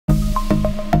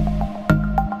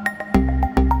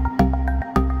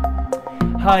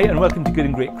Hi and welcome to Good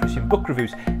and Great Christian Book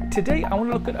Reviews. Today I want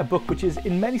to look at a book which is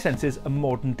in many senses a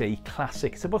modern day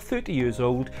classic. It's about 30 years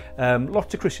old,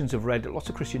 lots of Christians have read it, lots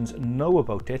of Christians know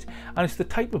about it, and it's the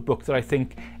type of book that I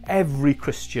think every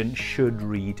Christian should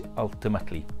read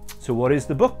ultimately. So what is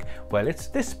the book? Well, it's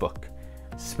this book,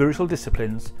 Spiritual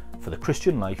Disciplines for the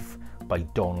Christian Life by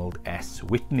Donald S.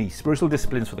 Whitney. Spiritual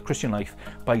Disciplines for the Christian Life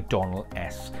by Donald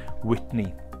S.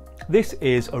 Whitney. This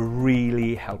is a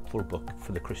really helpful book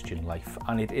for the Christian life,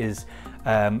 and it is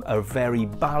a very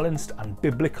balanced and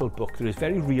biblical book that is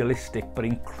very realistic but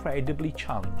incredibly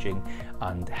challenging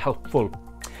and helpful.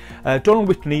 Donald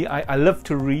Whitney, I love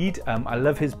to read. I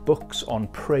love his books on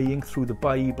praying through the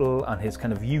Bible and his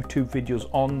kind of YouTube videos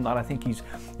on that. I think he's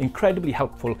incredibly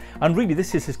helpful, and really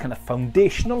this is his kind of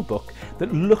foundational book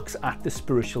that looks at the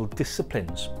spiritual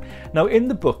disciplines. Now in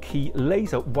the book he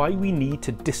lays out why we need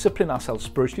to discipline ourselves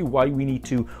spiritually, why we need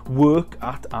to work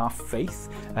at our faith,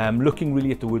 looking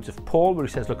really at the words of Paul where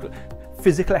he says, look,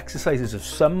 physical exercises of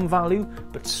some value,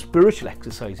 but spiritual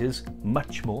exercises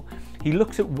much more. He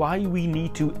looks at why we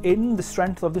need to, in the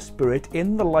strength of the Spirit,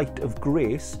 in the light of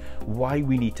grace, why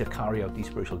we need to carry out these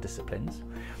spiritual disciplines.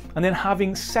 And then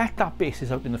having set that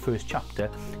basis out in the first chapter,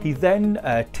 he then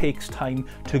takes time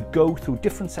to go through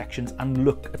different sections and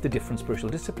look at the different spiritual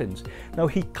disciplines. Now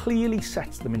he clearly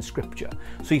sets them in scripture.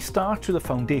 So he starts with the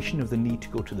foundation of the need to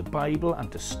go to the Bible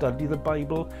and to study the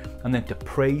Bible, and then to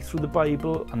pray through the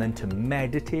Bible, and then to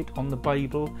meditate on the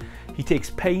Bible. He takes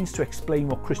pains to explain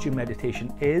what Christian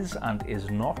meditation is and is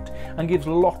not, and gives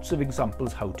lots of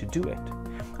examples how to do it.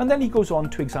 And then he goes on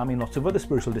to examine lots of other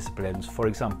spiritual disciplines, for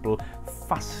example,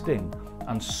 fasting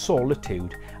and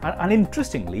solitude, and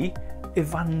interestingly,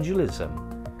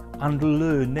 evangelism and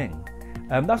learning.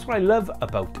 That's what I love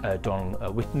about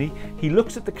Donald Whitney. He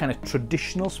looks at the kind of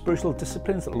traditional spiritual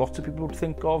disciplines that lots of people would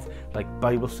think of, like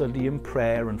Bible study and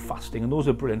prayer and fasting, and those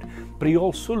are brilliant. But he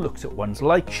also looks at ones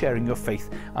like sharing your faith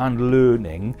and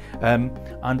learning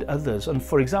and others. And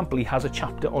for example, he has a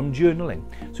chapter on journaling.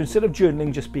 So instead of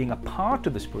journaling just being a part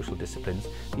of the spiritual disciplines,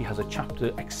 he has a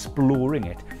chapter exploring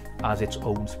it as its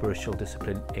own spiritual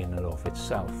discipline in and of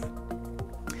itself.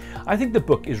 I think the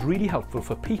book is really helpful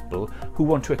for people who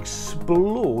want to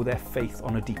explore their faith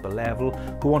on a deeper level,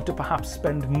 who want to perhaps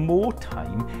spend more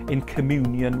time in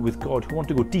communion with God, who want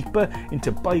to go deeper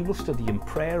into Bible study and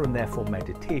prayer and therefore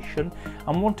meditation,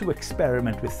 and want to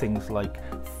experiment with things like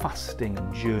fasting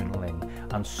and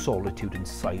journaling and solitude and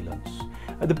silence.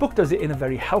 The book does it in a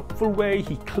very helpful way.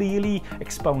 He clearly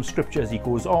expounds scripture as he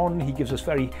goes on. He gives us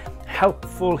very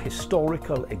helpful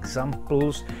historical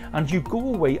examples, and you go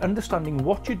away understanding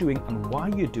what you're doing and why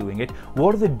you're doing it,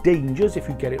 what are the dangers if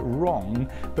you get it wrong,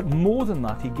 but more than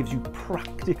that, he gives you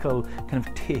practical kind of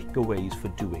takeaways for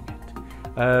doing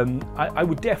it. I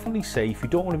would definitely say if you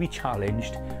don't want to be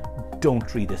challenged,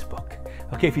 don't read this book.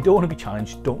 Okay, if you don't want to be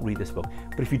challenged, don't read this book.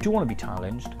 But if you do want to be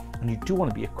challenged and you do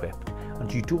want to be equipped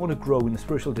and you do want to grow in the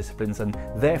spiritual disciplines and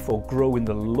therefore grow in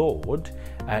the Lord,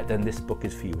 then this book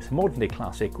is for you. It's a modern day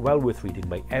classic, well worth reading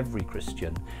by every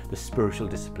Christian, The Spiritual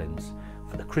Disciplines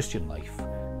for the Christian Life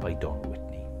by Donald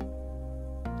Whitney.